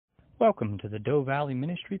Welcome to the Doe Valley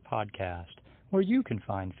Ministry Podcast, where you can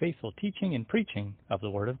find faithful teaching and preaching of the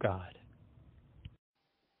Word of God.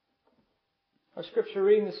 Our scripture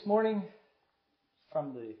reading this morning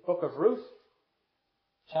from the book of Ruth,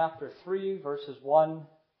 chapter 3, verses 1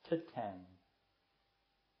 to 10.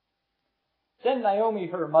 Then Naomi,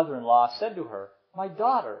 her mother-in-law, said to her, "My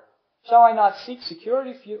daughter, shall I not seek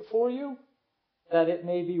security for you, that it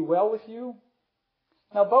may be well with you?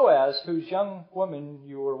 Now Boaz, whose young woman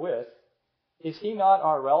you were with, is he not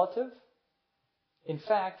our relative? In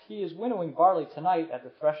fact, he is winnowing barley tonight at the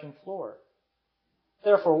threshing floor.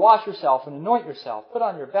 Therefore wash yourself and anoint yourself, put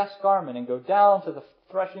on your best garment and go down to the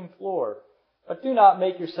threshing floor. But do not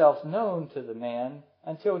make yourselves known to the man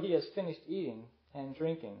until he has finished eating and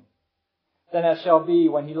drinking. Then it shall be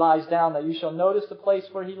when he lies down that you shall notice the place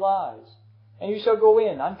where he lies. And you shall go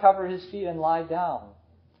in, uncover his feet and lie down.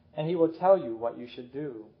 And he will tell you what you should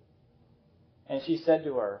do." And she said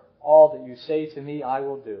to her, "All that you say to me I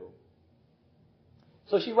will do."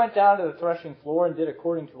 So she went down to the threshing floor and did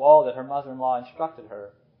according to all that her mother-in-law instructed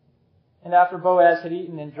her. And after Boaz had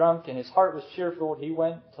eaten and drunk, and his heart was cheerful, he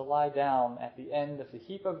went to lie down at the end of the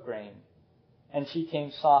heap of grain. And she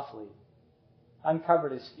came softly,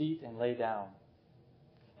 uncovered his feet, and lay down.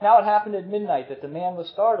 Now it happened at midnight that the man was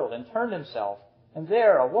startled and turned himself, and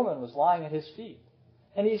there a woman was lying at his feet.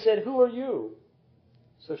 And he said, "Who are you?"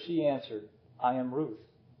 So she answered, "I am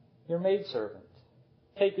Ruth, your maidservant.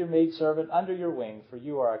 Take your maidservant under your wing, for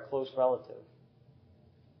you are a close relative."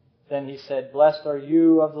 Then he said, "Blessed are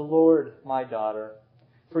you of the Lord, my daughter,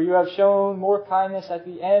 for you have shown more kindness at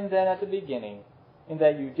the end than at the beginning, in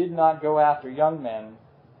that you did not go after young men,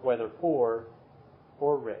 whether poor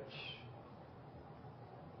or rich."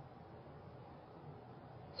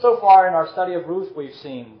 So far in our study of Ruth, we've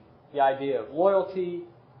seen the idea of loyalty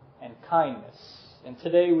and kindness. And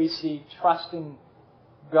today we see trusting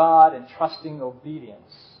God and trusting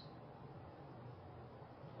obedience.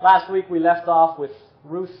 Last week we left off with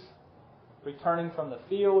Ruth returning from the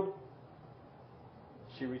field.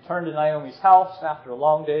 She returned to Naomi's house after a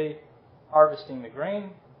long day harvesting the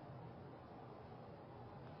grain.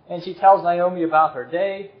 And she tells Naomi about her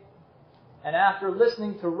day. And after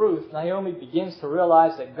listening to Ruth, Naomi begins to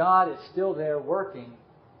realize that God is still there working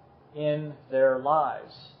in their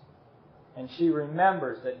lives. And she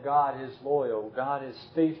remembers that God is loyal, God is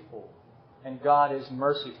faithful, and God is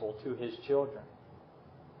merciful to His children.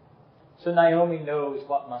 So Naomi knows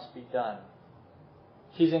what must be done.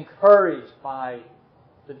 She's encouraged by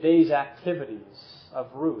the day's activities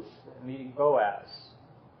of Ruth meeting Boaz.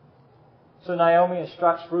 So Naomi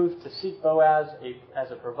instructs Ruth to seek Boaz as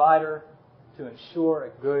a provider to ensure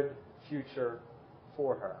a good future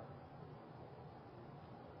for her.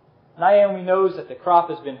 Naomi knows that the crop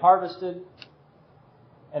has been harvested,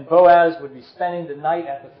 and Boaz would be spending the night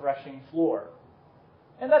at the threshing floor.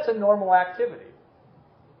 And that's a normal activity.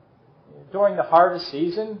 During the harvest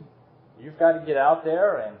season, you've got to get out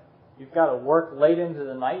there and you've got to work late into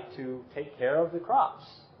the night to take care of the crops.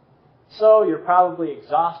 So you're probably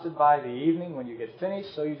exhausted by the evening when you get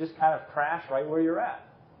finished, so you just kind of crash right where you're at.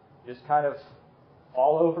 Just kind of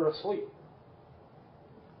fall over asleep.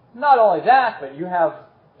 Not only that, but you have,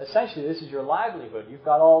 essentially, this is your livelihood. You've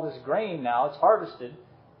got all this grain now, it's harvested,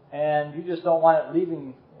 and you just don't want it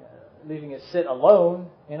leaving it sit alone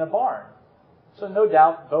in a barn. So no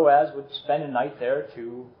doubt Boaz would spend a night there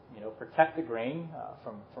to protect the grain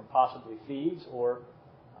from possibly thieves or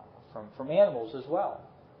from animals as well.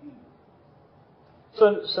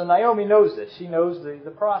 So Naomi knows this. She knows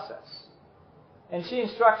the process. And she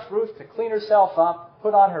instructs Ruth to clean herself up,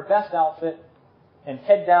 put on her best outfit, and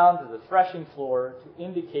head down to the threshing floor to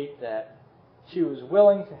indicate that she was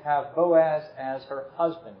willing to have Boaz as her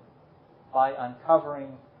husband by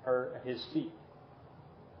uncovering his feet.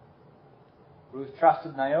 Ruth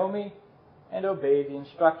trusted Naomi and obeyed the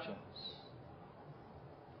instructions.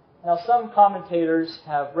 Now, some commentators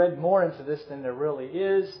have read more into this than there really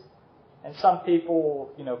is, and some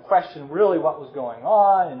people, question really what was going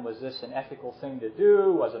on, and was this an ethical thing to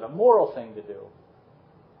do? Was it a moral thing to do?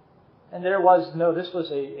 And this was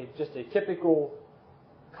just a typical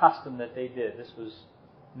custom that they did. This was,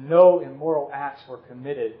 no immoral acts were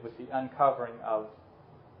committed with the uncovering of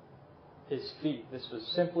his feet. This was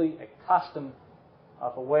simply a custom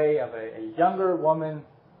of a way of a younger woman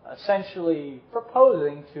essentially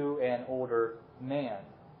proposing to an older man.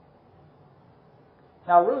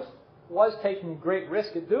 Now Ruth was taking great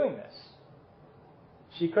risk at doing this.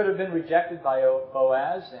 She could have been rejected by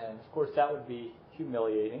Boaz, and of course that would be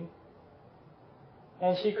humiliating.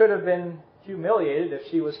 And she could have been humiliated if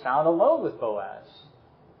she was found alone with Boaz.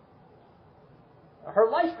 Her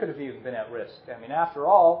life could have even been at risk. I mean, after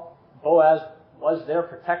all, Boaz was there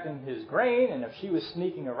protecting his grain, and if she was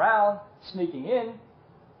sneaking in,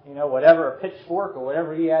 whatever, a pitchfork or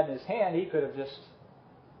whatever he had in his hand, he could have just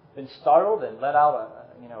been startled and let out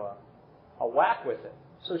a whack with it.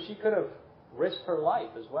 So she could have risked her life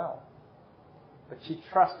as well. But she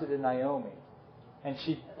trusted in Naomi, and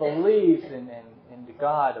she believed in the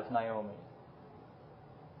God of Naomi.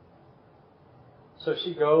 So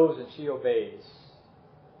she goes and she obeys.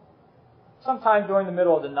 Sometime during the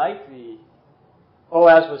middle of the night,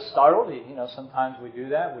 Boaz was startled. Sometimes we do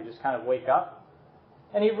that. We just kind of wake up.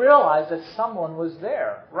 And he realized that someone was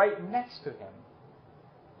there, right next to him.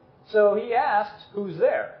 So he asked, "Who's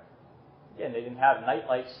there?" Again, they didn't have night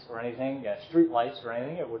lights or anything, street lights or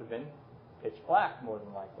anything. It would have been pitch black, more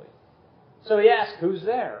than likely. So he asked, "Who's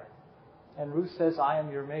there?" And Ruth says, "I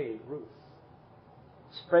am your maid, Ruth.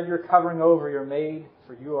 Spread your covering over your maid,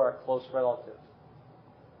 for you are a close relative."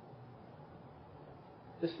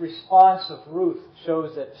 This response of Ruth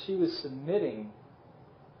shows that she was submitting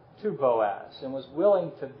to Boaz and was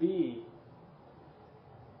willing to be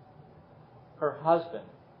her husband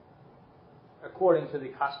according to the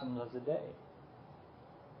customs of the day.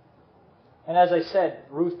 And as I said,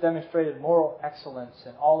 Ruth demonstrated moral excellence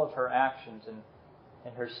in all of her actions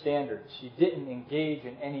and her standards. She didn't engage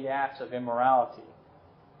in any acts of immorality.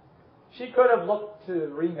 She could have looked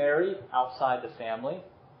to remarry outside the family.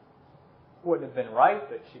 Wouldn't have been right,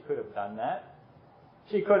 but she could have done that.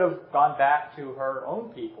 She could have gone back to her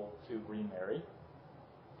own people to remarry.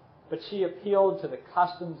 But she appealed to the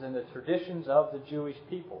customs and the traditions of the Jewish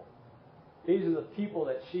people. These are the people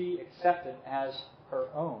that she accepted as her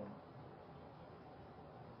own.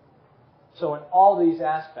 So in all these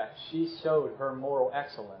aspects, she showed her moral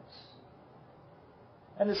excellence.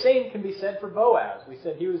 And the same can be said for Boaz. We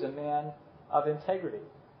said he was a man of integrity.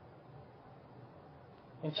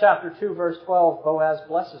 In chapter 2, verse 12, Boaz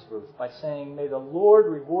blesses Ruth by saying, "May the Lord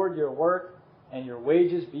reward your work, and your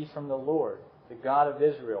wages be from the Lord, the God of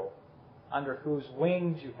Israel, under whose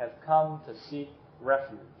wings you have come to seek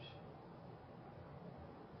refuge."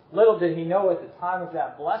 Little did he know at the time of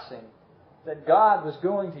that blessing that God was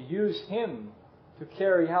going to use him to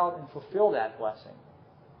carry out and fulfill that blessing.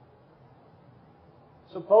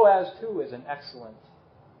 So Boaz, too, is an excellent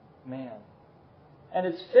man. And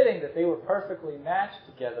it's fitting that they were perfectly matched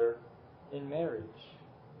together in marriage.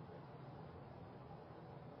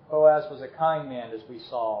 Boaz was a kind man, as we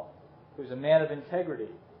saw. He was a man of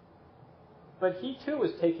integrity. But he, too,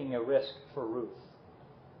 was taking a risk for Ruth.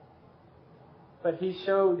 But he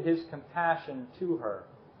showed his compassion to her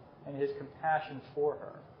and his compassion for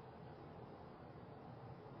her.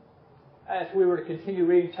 If we were to continue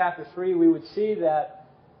reading chapter 3, we would see that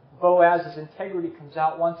Boaz's integrity comes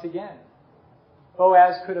out once again.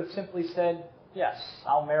 Boaz could have simply said, "Yes,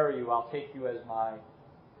 I'll marry you. I'll take you as my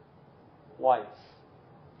wife."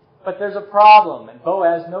 But there's a problem, and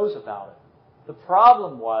Boaz knows about it. The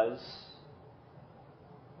problem was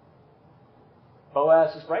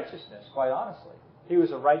Boaz's righteousness, quite honestly. He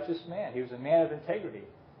was a righteous man. He was a man of integrity.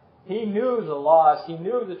 He knew the laws. He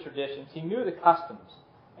knew the traditions. He knew the customs.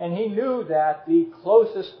 And he knew that the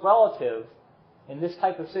closest relative in this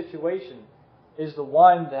type of situation is the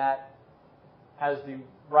one that has the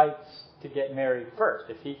rights to get married first.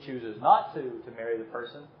 If he chooses not to marry the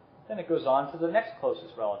person, then it goes on to the next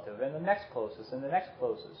closest relative, and the next closest, and the next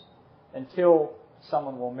closest, until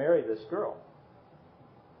someone will marry this girl.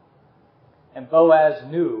 And Boaz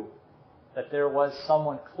knew that there was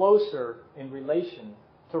someone closer in relation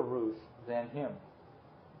to Ruth than him.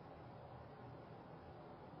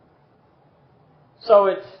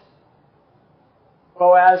 So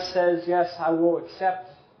Boaz says, "Yes, I will accept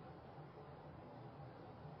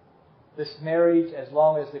this marriage as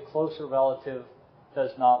long as the closer relative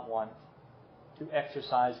does not want to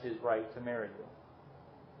exercise his right to marry you."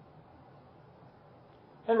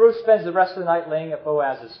 And Ruth spends the rest of the night laying at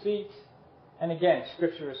Boaz's feet. And again,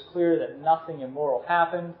 Scripture is clear that nothing immoral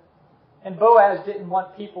happened. And Boaz didn't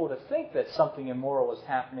want people to think that something immoral was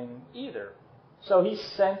happening either. So he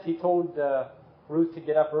told Ruth to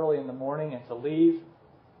get up early in the morning and to leave.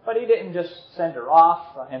 But he didn't just send her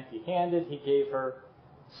off empty-handed. He gave her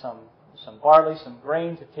some barley, some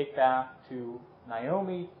grain to take back to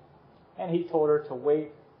Naomi. And he told her to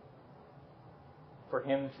wait for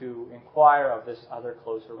him to inquire of this other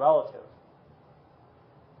closer relative.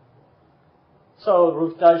 So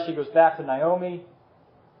Ruth does. She goes back to Naomi.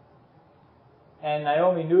 And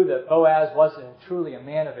Naomi knew that Boaz wasn't truly a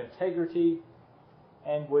man of integrity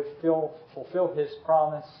and would fulfill his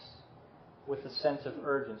promise with a sense of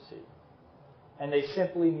urgency. And they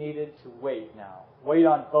simply needed to wait now. Wait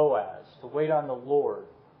on Boaz, to wait on the Lord,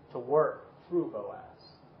 to work through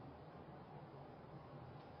Boaz.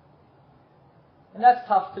 And that's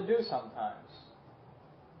tough to do sometimes.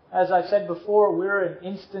 As I said before, we're an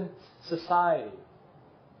instant society.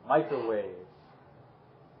 Microwave.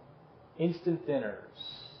 Instant dinners.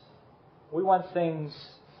 We want things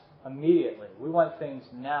immediately. We want things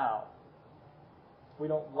now. We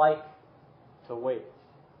don't like to wait.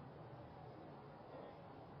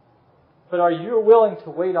 But are you willing to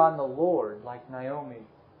wait on the Lord like Naomi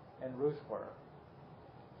and Ruth were?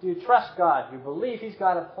 Do you trust God? Do you believe He's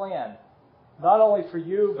got a plan? Not only for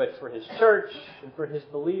you, but for His church and for His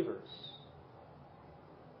believers.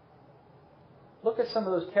 Look at some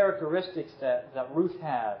of those characteristics that Ruth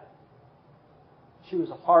had. She was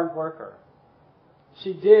a hard worker.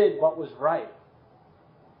 She did what was right.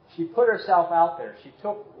 She put herself out there. She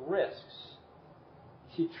took risks.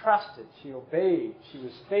 She trusted. She obeyed. She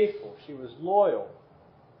was faithful. She was loyal.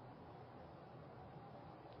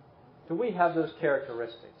 Do we have those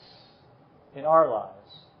characteristics in our lives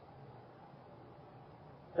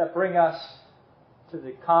that bring us to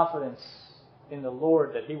the confidence in the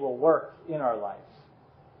Lord that He will work in our life?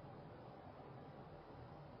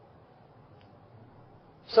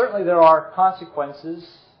 Certainly there are consequences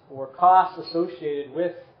or costs associated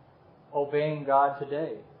with obeying God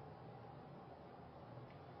today.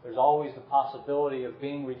 There's always the possibility of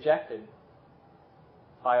being rejected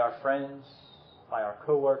by our friends, by our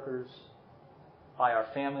coworkers, by our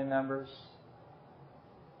family members.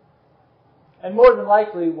 And more than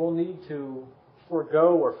likely, we'll need to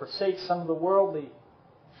forego or forsake some of the worldly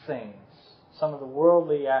things, some of the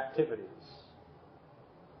worldly activities.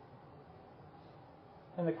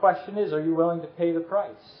 And the question is, are you willing to pay the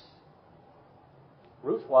price?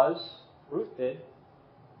 Ruth was. Ruth did.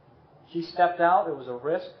 She stepped out. It was a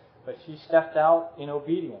risk, but she stepped out in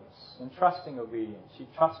obedience, in trusting obedience. She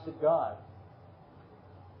trusted God.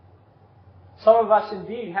 Some of us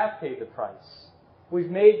indeed have paid the price.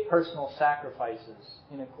 We've made personal sacrifices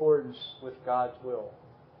in accordance with God's will.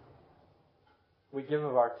 We give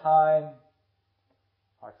of our time,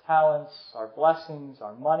 our talents, our blessings,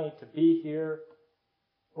 our money to be here,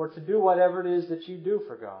 or to do whatever it is that you do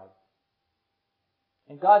for God.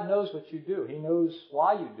 And God knows what you do. He knows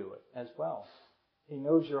why you do it as well. He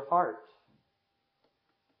knows your heart.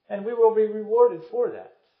 And we will be rewarded for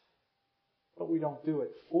that. But we don't do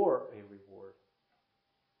it for a reward.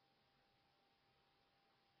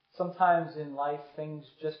 Sometimes in life things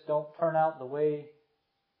just don't turn out the way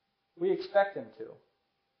we expect them to.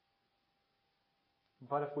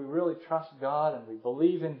 But if we really trust God and we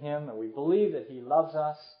believe in Him and we believe that He loves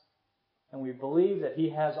us and we believe that He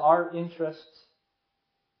has our interests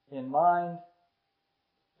in mind,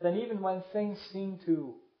 then even when things seem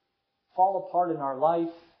to fall apart in our life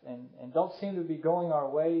and don't seem to be going our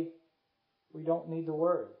way, we don't need to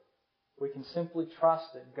worry. We can simply trust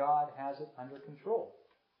that God has it under control.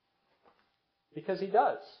 Because He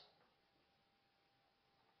does.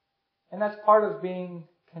 And that's part of being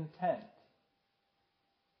content.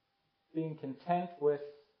 Being content with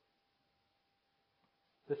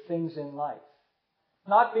the things in life.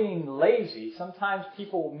 Not being lazy. Sometimes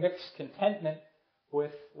people mix contentment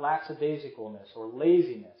with lackadaisicalness or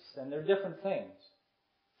laziness, and they're different things.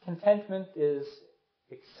 Contentment is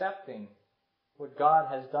accepting what God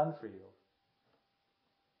has done for you.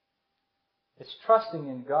 It's trusting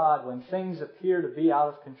in God when things appear to be out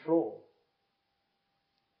of control.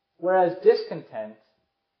 Whereas discontent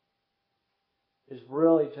is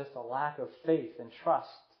really just a lack of faith and trust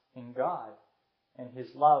in God and His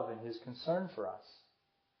love and His concern for us.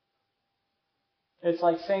 It's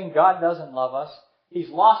like saying God doesn't love us, He's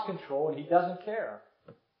lost control, and He doesn't care.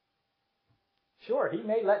 Sure, He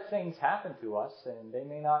may let things happen to us, and they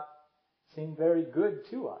may not seem very good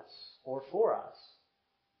to us or for us.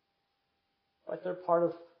 But they're part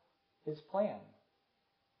of His plan.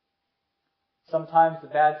 Sometimes the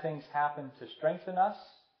bad things happen to strengthen us.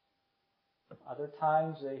 Other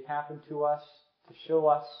times they happen to us to show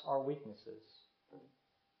us our weaknesses.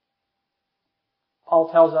 Paul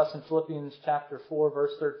tells us in Philippians chapter 4,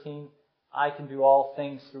 verse 13, I can do all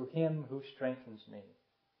things through Him who strengthens me.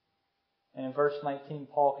 And in verse 19,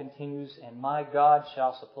 Paul continues, and my God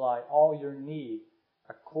shall supply all your need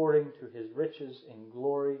according to His riches in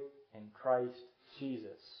glory in Christ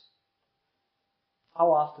Jesus.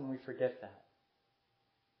 How often we forget that.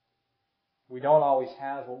 We don't always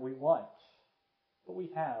have what we want, but we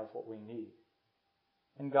have what we need.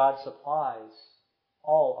 And God supplies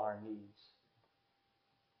all our needs.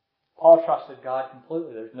 Paul trusted God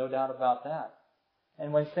completely. There's no doubt about that.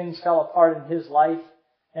 And when things fell apart in his life,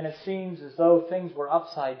 and it seems as though things were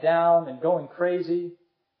upside down and going crazy,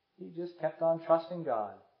 he just kept on trusting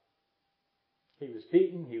God. He was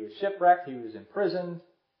beaten, he was shipwrecked, he was imprisoned.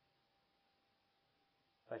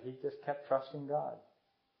 But he just kept trusting God.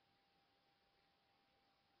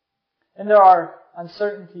 And there are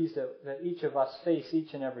uncertainties that each of us face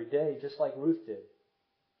each and every day, just like Ruth did.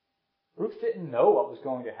 Ruth didn't know what was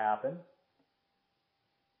going to happen.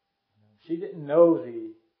 She didn't know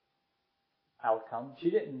the outcome. She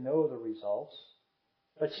didn't know the results.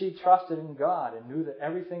 But she trusted in God and knew that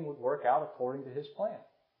everything would work out according to His plan.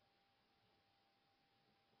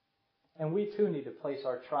 And we too need to place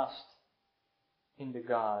our trust into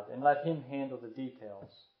God and let Him handle the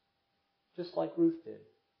details, just like Ruth did.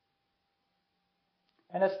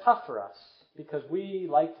 And it's tough for us because we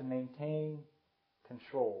like to maintain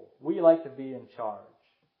control. We like to be in charge.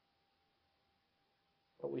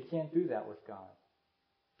 But we can't do that with God.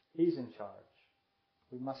 He's in charge.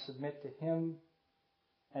 We must submit to Him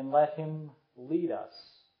and let Him lead us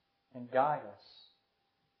and guide us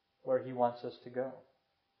where He wants us to go.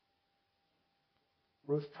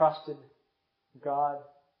 Ruth trusted God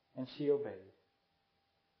and she obeyed.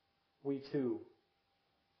 We too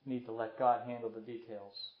need to let God handle the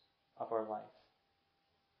details of our life.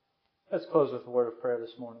 Let's close with a word of prayer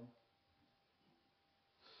this morning.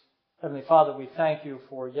 Heavenly Father, we thank You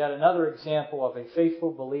for yet another example of a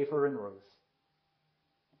faithful believer in Ruth.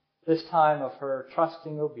 This time of her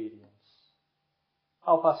trusting obedience.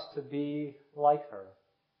 Help us to be like her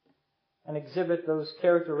and exhibit those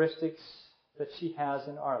characteristics that she has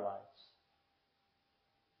in our lives.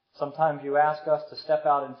 Sometimes You ask us to step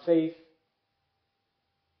out in faith,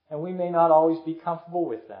 and we may not always be comfortable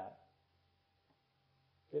with that.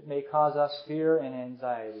 It may cause us fear and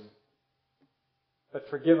anxiety. But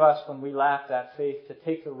forgive us when we lack that faith to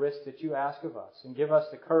take the risk that You ask of us, and give us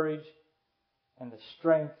the courage and the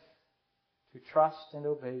strength to trust and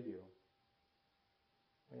obey You.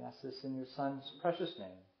 We ask this in Your Son's precious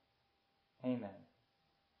name. Amen.